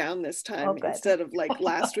wrote it down this time instead of like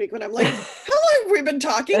last week when I'm like, how long have we been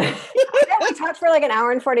talking? We talked for like an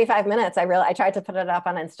hour and 45 minutes. I tried to put it up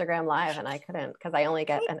on Instagram Live and I couldn't because I only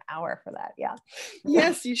get an hour for that. Yeah.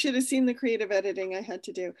 Yes, you should have seen the creative editing I had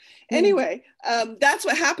to do. Anyway, that's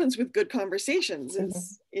what happens with good conversations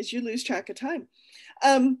is you lose track of time.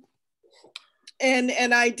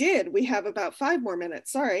 And I did. We have about 5 more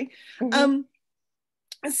minutes. Sorry.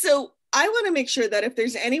 So I want to make sure that if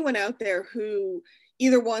there's anyone out there who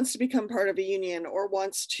either wants to become part of a union or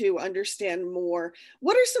wants to understand more,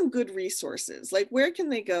 what are some good resources? Like, where can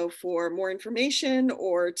they go for more information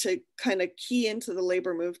or to kind of key into the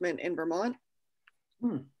labor movement in Vermont?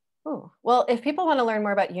 Oh, well, if people want to learn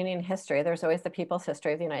more about union history, there's always the People's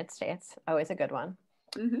History of the United States, always a good one.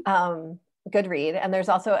 Good read. And there's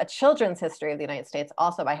also a Children's History of the United States,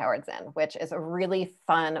 also by Howard Zinn, which is a really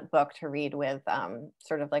fun book to read with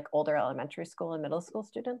sort of like older elementary school and middle school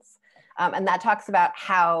students. And that talks about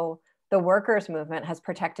how the workers' movement has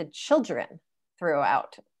protected children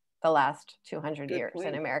throughout the last 200 years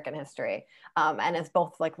in American history, and is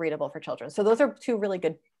both like readable for children. So those are 2 really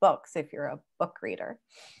good books if you're a book reader.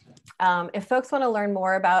 If folks want to learn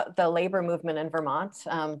more about the labor movement in Vermont,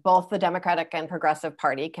 both the Democratic and Progressive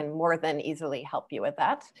Party can more than easily help you with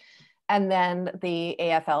that. And then the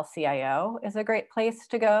AFL-CIO is a great place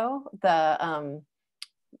to go.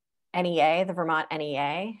 NEA, the Vermont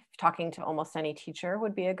NEA. Talking to almost any teacher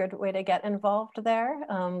would be a good way to get involved there.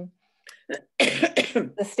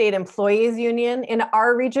 The State Employees Union. In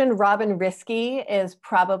our region, Robin Risky is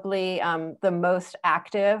probably the most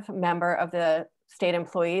active member of the State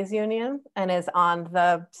Employees Union and is on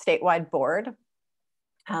the statewide board.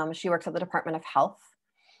 She works at the Department of Health.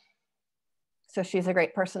 So she's a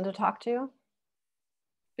great person to talk to.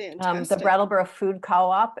 Fantastic. The Brattleboro Food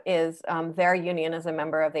Co-op is, their union is a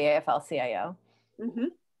member of the AFL-CIO. Mm-hmm.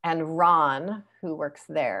 And Ron, who works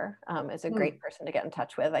there, is a great person to get in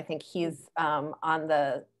touch with. I think he's on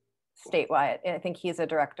the statewide, I think he's a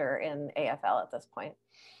director in AFL at this point.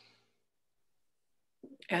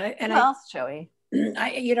 What else, Joey?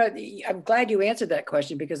 I'm glad you answered that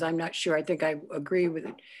question because I'm not sure. I think I agree with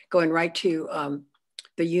it. Going right to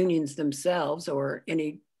the unions themselves or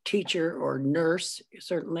any teacher or nurse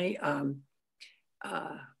certainly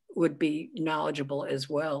would be knowledgeable as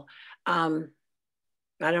well.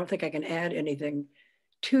 I don't think I can add anything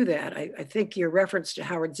to that. I think your reference to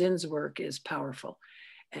Howard Zinn's work is powerful.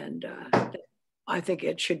 And I think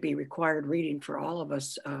it should be required reading for all of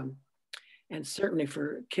us, and certainly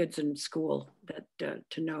for kids in school that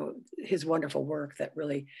to know his wonderful work that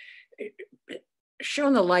really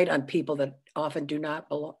shone the light on people that often do not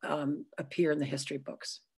appear in the history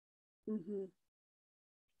books. Mm-hmm.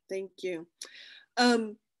 Thank you.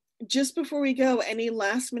 Just before we go, any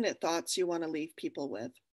last minute thoughts you want to leave people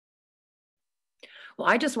with? Well,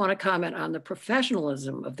 I just want to comment on the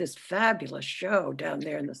professionalism of this fabulous show down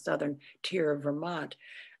there in the southern tier of Vermont.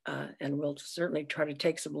 And we'll certainly try to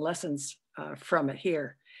take some lessons from it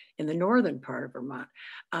here in the northern part of Vermont.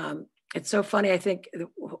 It's so funny, I think,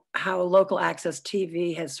 how local access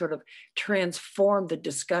TV has sort of transformed the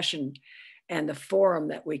discussion and the forum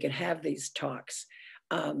that we can have these talks.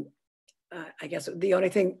 I guess the only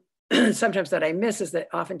thing sometimes that I miss is that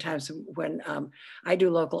oftentimes when I do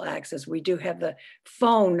local access, we do have the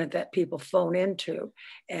phone that people phone into.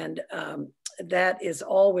 And that is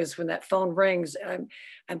always, when that phone rings,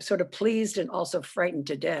 I'm sort of pleased and also frightened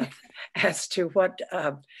to death as to what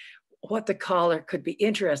the caller could be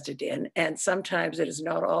interested in. And sometimes it is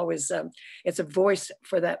not always, it's a voice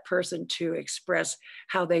for that person to express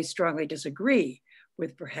how they strongly disagree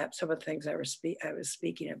with perhaps some of the things I was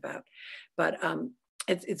speaking about. But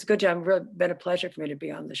it's a good job. It's really been a pleasure for me to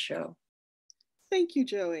be on the show. Thank you,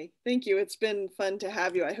 Joey. Thank you. It's been fun to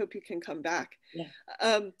have you. I hope you can come back. Yeah.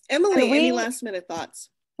 Emily, any last minute thoughts?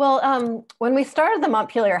 Well, when we started the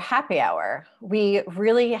Montpelier Happy Hour, we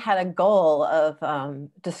really had a goal of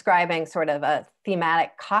describing sort of a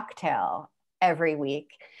thematic cocktail every week.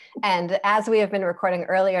 And as we have been recording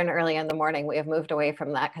earlier and earlier in the morning, we have moved away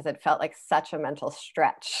from that because it felt like such a mental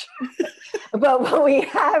stretch. But what we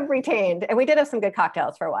have retained, and we did have some good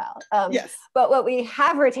cocktails for a while. Yes. But what we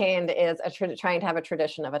have retained is trying to have a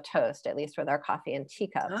tradition of a toast, at least with our coffee and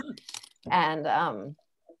teacup. Oh. And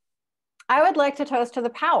I would like to toast to the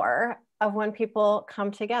power of when people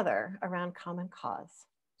come together around common cause.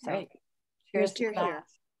 So right. Cheers to that. Here.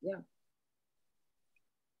 Yeah.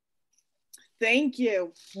 Thank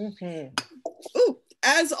you. Mm-hmm. Ooh,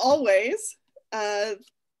 as always, the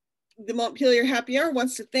Montpelier Happy Hour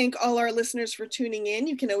wants to thank all our listeners for tuning in.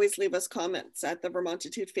 You can always leave us comments at the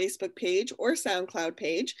Vermontitude Facebook page or SoundCloud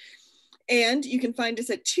page. And you can find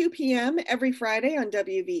us at 2 p.m. every Friday on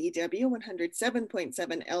WVEW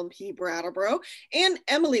 107.7 LP Brattleboro. And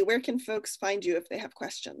Emily, where can folks find you if they have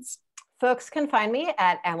questions? Folks can find me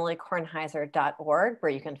at emilykornheiser.org,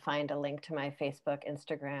 where you can find a link to my Facebook,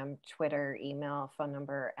 Instagram, Twitter, email, phone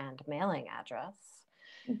number, and mailing address.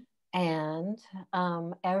 And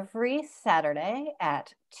every Saturday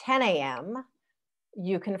at 10 a.m.,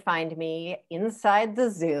 you can find me inside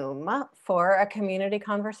the Zoom for a community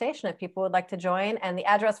conversation if people would like to join. And the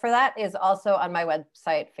address for that is also on my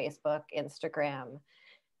website, Facebook, Instagram,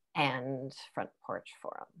 and Front Porch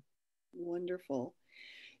Forum. Wonderful.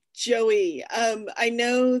 Joey, I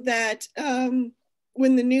know that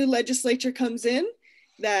when the new legislature comes in,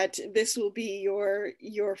 that this will be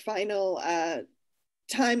your final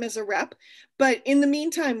time as a rep. But in the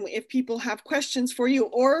meantime, if people have questions for you,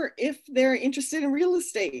 or if they're interested in real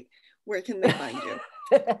estate, where can they find you?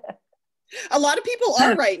 A lot of people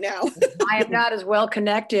are right now. I am not as well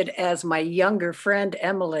connected as my younger friend,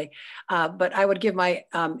 Emily, but I would give my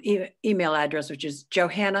email address, which is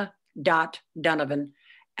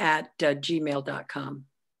johanna.donovan@gmail.com.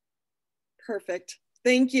 Perfect.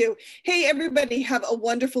 Thank you. Hey, everybody, have a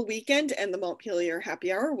wonderful weekend, and the Montpelier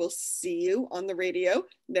Happy Hour will see you on the radio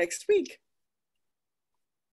next week.